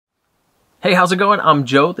Hey, how's it going? I'm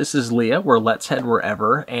Joe, this is Leah, we're Let's Head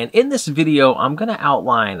Wherever, and in this video I'm going to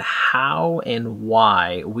outline how and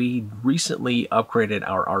why we recently upgraded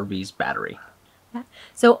our RV's battery.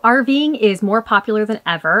 So RVing is more popular than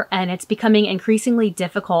ever, and it's becoming increasingly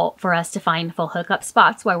difficult for us to find full hookup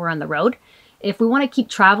spots while we're on the road. If we want to keep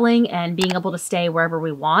traveling and being able to stay wherever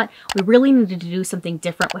we want, we really needed to do something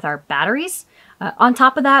different with our batteries. On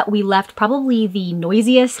top of that, we left probably the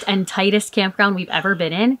noisiest and tightest campground we've ever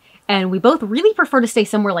been in, and we both really prefer to stay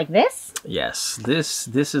somewhere like this. Yes, this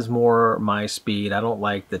is more my speed. I don't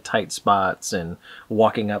like the tight spots and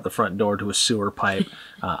walking out the front door to a sewer pipe.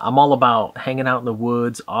 I'm all about hanging out in the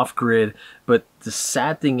woods, off-grid, but the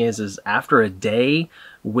sad thing is after a day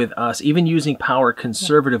with us, even using power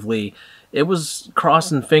conservatively, it was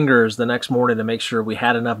crossing fingers the next morning to make sure we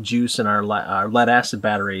had enough juice in our lead-acid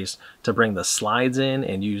batteries to bring the slides in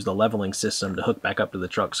and use the leveling system to hook back up to the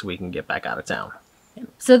truck so we can get back out of town.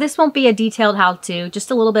 So this won't be a detailed how-to, just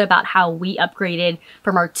a little bit about how we upgraded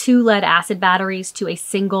from our 2 lead-acid batteries to a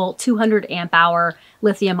single 200 amp hour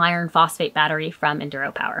lithium iron phosphate battery from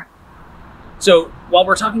Enduro Power. So while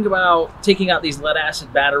we're talking about taking out these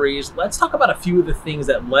lead-acid batteries, let's talk about a few of the things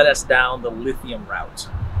that led us down the lithium route.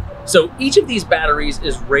 So each of these batteries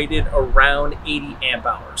is rated around 80 amp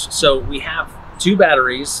hours. So we have 2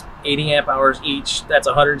 batteries, 80 amp hours each, that's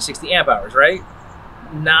 160 amp hours, right?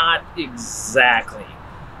 Not exactly.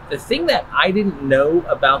 The thing that I didn't know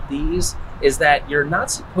about these is that you're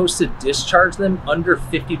not supposed to discharge them under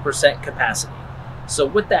 50% capacity. So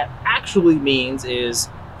what that actually means is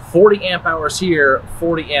 40 amp hours here,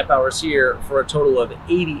 40 amp hours here for a total of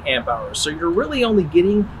 80 amp hours. So you're really only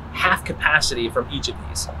getting half capacity from each of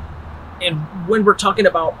these. And when we're talking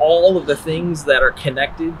about all of the things that are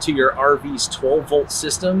connected to your RV's 12 volt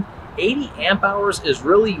system, 80 amp hours is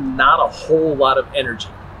really not a whole lot of energy.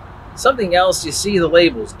 Something else, you see the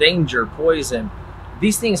labels, danger, poison.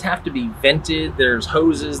 These things have to be vented. There's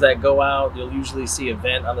hoses that go out. You'll usually see a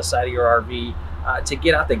vent on the side of your RV to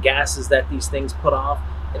get out the gases that these things put off.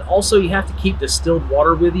 And also you have to keep distilled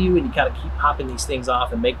water with you, and you gotta keep popping these things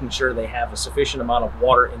off and making sure they have a sufficient amount of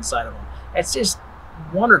water inside of them. That's just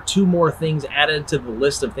 1 or 2 more things added to the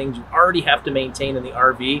list of things you already have to maintain in the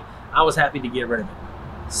RV. I was happy to get rid of it.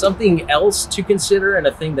 Something else to consider, and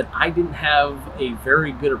a thing that I didn't have a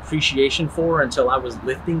very good appreciation for until I was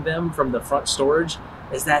lifting them from the front storage,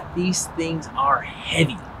 is that these things are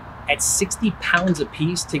heavy. At 60 pounds a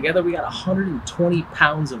piece, together we got 120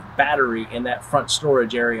 pounds of battery in that front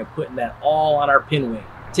storage area, putting that all on our pinwheel.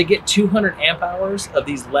 To get 200 amp hours of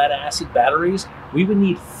these lead acid batteries, we would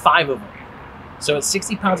need 5 of them. So at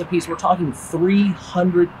 60 pounds a piece, we're talking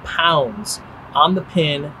 300 pounds on the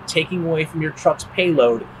pin, taking away from your truck's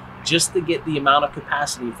payload just to get the amount of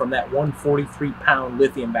capacity from that 143 pound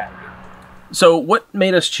lithium battery. So what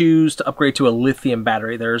made us choose to upgrade to a lithium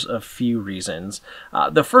battery? There's a few reasons.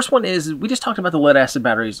 The first one is, we just talked about the lead acid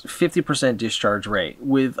batteries, 50% discharge rate.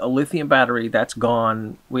 With a lithium battery, that's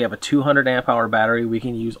gone. We have a 200 amp hour battery. We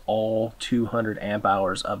can use all 200 amp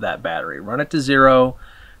hours of that battery. Run it to 0,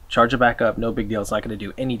 charge it back up, no big deal. It's not going to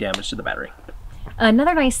do any damage to the battery.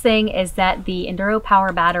 Another nice thing is that the Enduro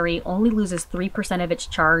Power battery only loses 3% of its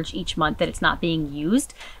charge each month that it's not being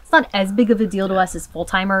used. It's not as big of a deal to us as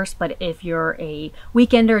full-timers, but if you're a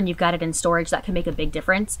weekender and you've got it in storage, that can make a big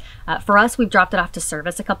difference. For us, we've dropped it off to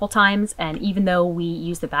service a couple times, and even though we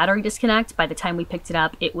used the battery disconnect, by the time we picked it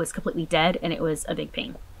up, it was completely dead, and it was a big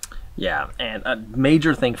pain. Yeah, and a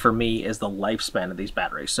major thing for me is the lifespan of these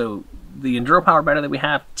batteries. So the Enduro Power battery that we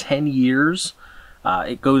have, 10 years.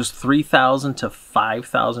 It goes 3,000 to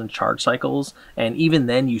 5,000 charge cycles, and even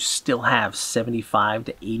then you still have 75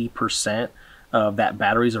 to 80% of that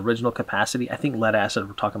battery's original capacity. I think lead acid,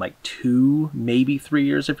 we're talking like 2, maybe 3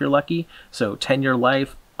 years if you're lucky. So 10-year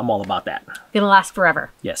life, I'm all about that. It'll last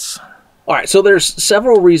forever. Yes. All right, so there's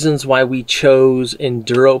several reasons why we chose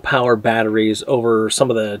Enduro Power batteries over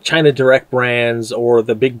some of the China Direct brands or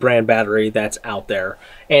the big brand battery that's out there.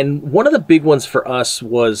 And one of the big ones for us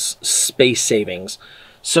was space savings.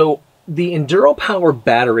 So the Enduro Power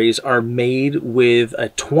batteries are made with a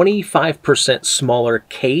 25% smaller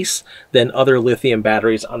case than other lithium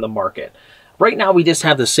batteries on the market. Right now, we just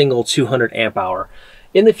have the single 200 amp hour.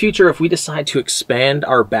 In the future, if we decide to expand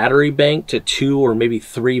our battery bank to 2 or maybe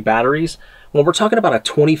 3 batteries, when we're talking about a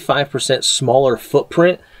 25% smaller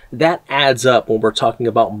footprint, that adds up when we're talking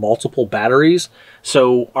about multiple batteries.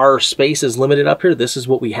 So our space is limited up here. This is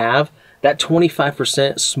what we have. That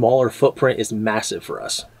 25% smaller footprint is massive for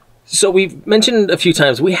us. So we've mentioned a few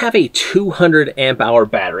times, we have a 200 amp hour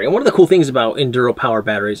battery. And one of the cool things about Enduro Power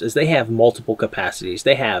Batteries is they have multiple capacities.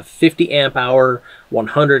 They have 50 amp hour,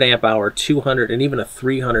 100 amp hour, 200, and even a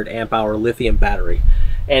 300 amp hour lithium battery.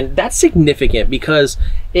 And that's significant because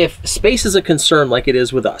if space is a concern like it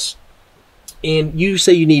is with us, and you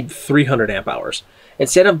say you need 300 amp hours,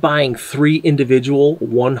 instead of buying 3 individual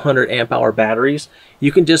 100 amp hour batteries,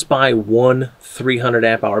 you can just buy one 300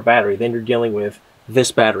 amp hour battery. Then you're dealing with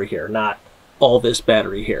this battery here, not all this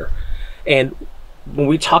battery here. And when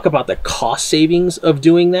we talk about the cost savings of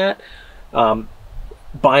doing that,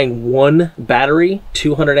 buying one battery,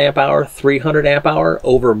 200 amp hour, 300 amp hour,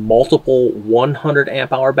 over multiple 100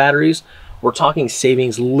 amp hour batteries, we're talking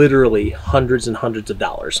savings literally hundreds and hundreds of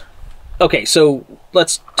dollars. Okay, so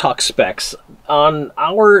let's talk specs. On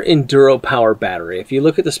our Enduro Power Battery, if you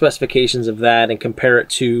look at the specifications of that and compare it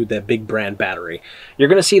to the big brand battery, you're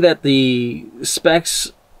going to see that the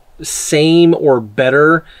specs same or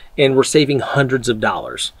better, and we're saving hundreds of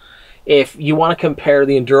dollars. If you want to compare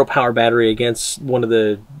the Enduro Power Battery against one of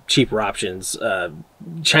the cheaper options,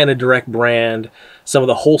 China Direct brand, some of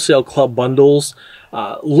the wholesale club bundles,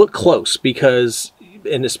 look close because,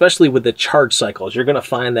 and especially with the charge cycles, you're going to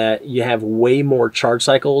find that you have way more charge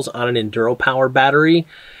cycles on an Enduro Power Battery,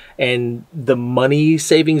 and the money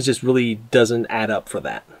savings just really doesn't add up for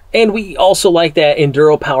that. And we also like that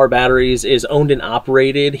Enduro Power Batteries is owned and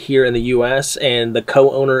operated here in the US, and the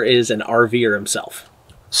co-owner is an RVer himself.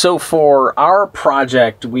 So for our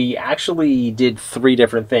project, we actually did 3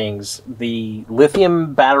 different things. The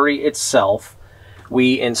lithium battery itself,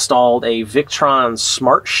 we installed a Victron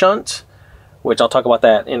Smart Shunt, which I'll talk about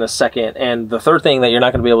that in a second. And the third thing that you're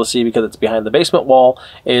not going to be able to see because it's behind the basement wall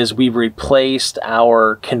is we replaced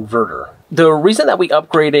our converter. The reason that we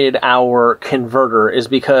upgraded our converter is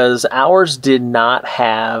because ours did not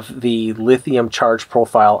have the lithium charge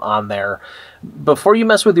profile on there. Before you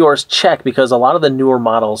mess with yours, check, because a lot of the newer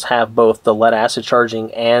models have both the lead acid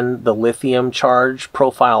charging and the lithium charge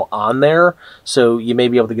profile on there, so you may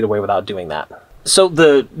be able to get away without doing that. So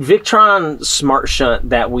the Victron Smart Shunt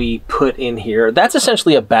that we put in here, that's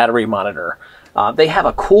essentially a battery monitor. They have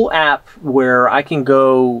a cool app where I can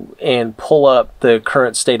go and pull up the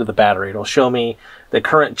current state of the battery. It'll show me the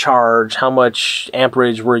current charge, how much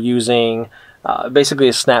amperage we're using, basically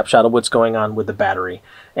a snapshot of what's going on with the battery.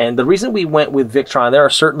 And the reason we went with Victron, there are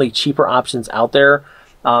certainly cheaper options out there.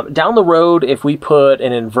 Down the road, if we put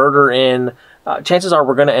an inverter in, chances are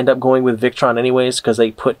we're going to end up going with Victron anyways, because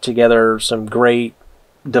they put together some great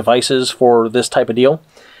devices for this type of deal.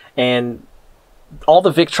 And all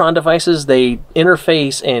the Victron devices, they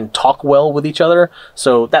interface and talk well with each other.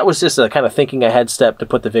 So that was just a kind of thinking ahead step to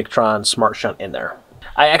put the Victron Smart Shunt in there.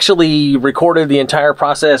 I actually recorded the entire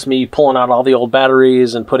process, me pulling out all the old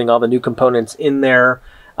batteries and putting all the new components in there.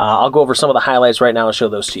 I'll go over some of the highlights right now and show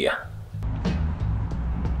those to you.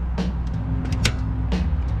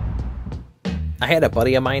 I had a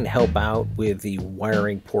buddy of mine help out with the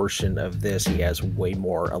wiring portion of this. He has way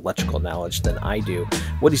more electrical knowledge than I do.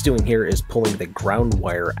 What he's doing here is pulling the ground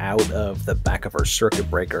wire out of the back of our circuit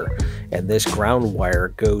breaker, and this ground wire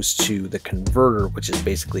goes to the converter, which is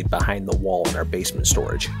basically behind the wall in our basement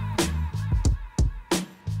storage.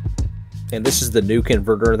 And this is the new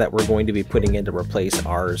converter that we're going to be putting in to replace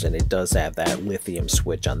ours, and it does have that lithium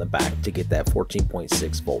switch on the back to get that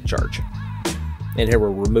 14.6 volt charge. And here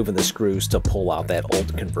we're removing the screws to pull out that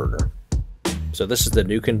old converter. So this is the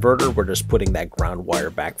new converter. We're just putting that ground wire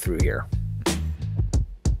back through here.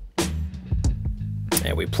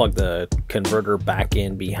 And we plug the converter back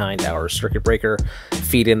in behind our circuit breaker,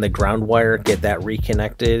 feed in the ground wire, get that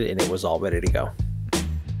reconnected, and it was all ready to go.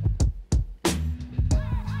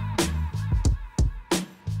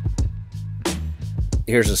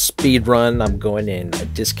 Here's a speed run. I'm going in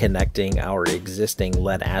disconnecting our existing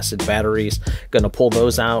lead acid batteries. Going to pull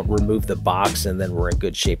those out, remove the box, and then we're in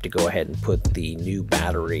good shape to go ahead and put the new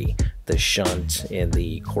battery, the shunt, and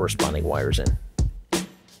the corresponding wires in.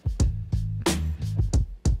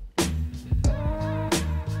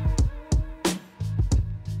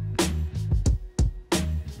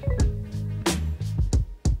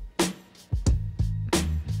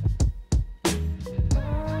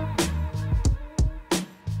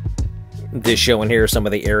 This showing here some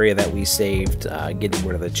of the area that we saved getting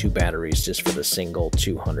rid of the 2 batteries just for the single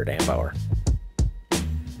 200 amp hour.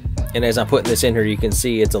 And as I'm putting this in here, you can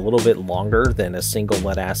see it's a little bit longer than a single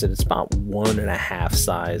lead acid. It's about 1.5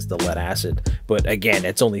 size the lead acid, but again,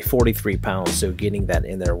 it's only 43 pounds, so getting that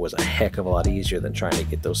in there was a heck of a lot easier than trying to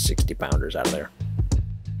get those 60 pounders out of there.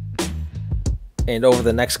 And over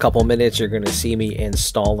the next couple minutes, you're going to see me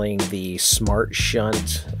installing the Smart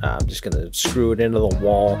Shunt. I'm just going to screw it into the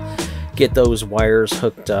wall, get those wires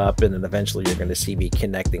hooked up, and then eventually you're going to see me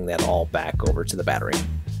connecting that all back over to the battery.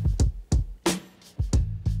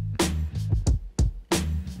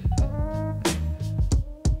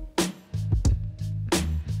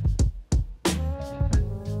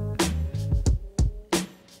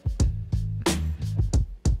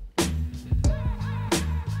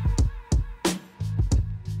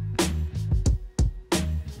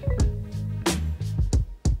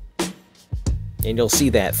 And you'll see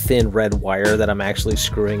that thin red wire that I'm actually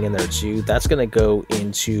screwing in there too. That's going to go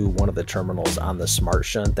into one of the terminals on the Smart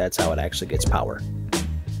Shunt. That's how it actually gets power.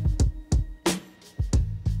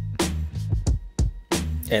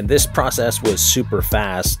 And this process was super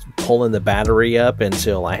fast, pulling the battery up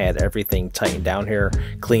until I had everything tightened down here,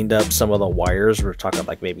 cleaned up some of the wires. We're talking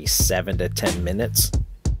like maybe 7 to 10 minutes.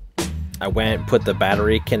 I went, put the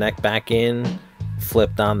battery connect back in,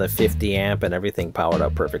 flipped on the 50 amp, and everything powered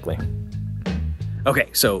up perfectly. Okay,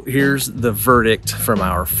 so here's the verdict from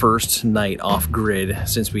our first night off grid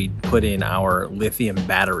since we put in our lithium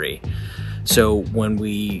battery. So when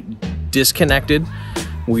we disconnected,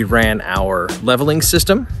 we ran our leveling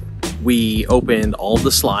system, we opened all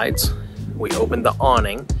the slides, we opened the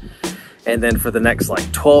awning, and then for the next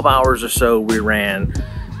like 12 hours or so, we ran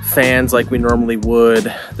fans like we normally would.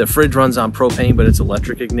 The fridge runs on propane, but it's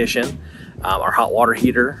electric ignition. Our hot water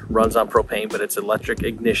heater runs on propane, but it's electric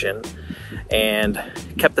ignition, and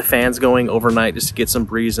kept the fans going overnight just to get some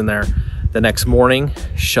breeze in there. The next morning,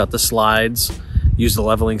 shut the slides, used the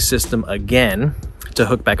leveling system again to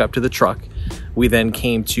hook back up to the truck. We then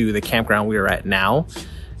came to the campground we are at now,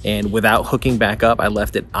 and without hooking back up, I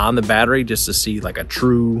left it on the battery just to see like a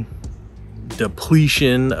true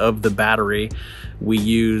depletion of the battery. We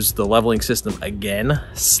used the leveling system again,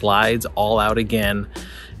 slides all out again,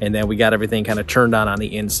 and then we got everything kind of turned on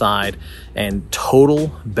the inside, and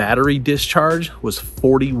total battery discharge was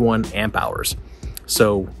 41 amp hours.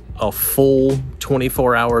 So a full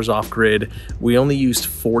 24 hours off grid, we only used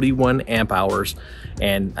 41 amp hours.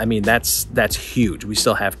 And I mean, that's huge. We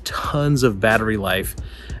still have tons of battery life.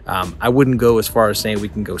 I wouldn't go as far as saying we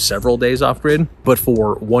can go several days off grid, but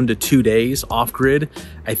for 1 to 2 days off grid,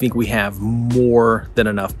 I think we have more than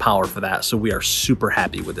enough power for that. So we are super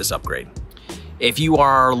happy with this upgrade. If you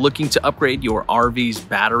are looking to upgrade your RV's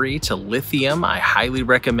battery to lithium, I highly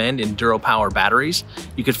recommend Enduro Power Batteries.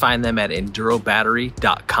 You can find them at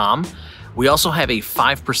endurobattery.com. We also have a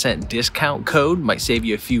 5% discount code, might save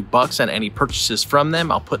you a few bucks on any purchases from them.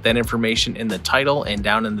 I'll put that information in the title and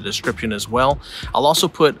down in the description as well. I'll also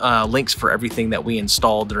put links for everything that we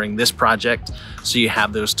installed during this project, so you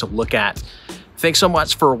have those to look at. Thanks so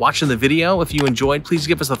much for watching the video. If you enjoyed, please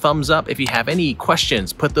give us a thumbs up. If you have any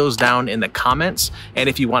questions, put those down in the comments. And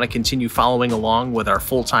if you want to continue following along with our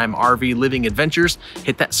full-time RV living adventures,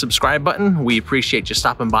 hit that subscribe button. We appreciate you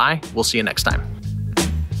stopping by. We'll see you next time.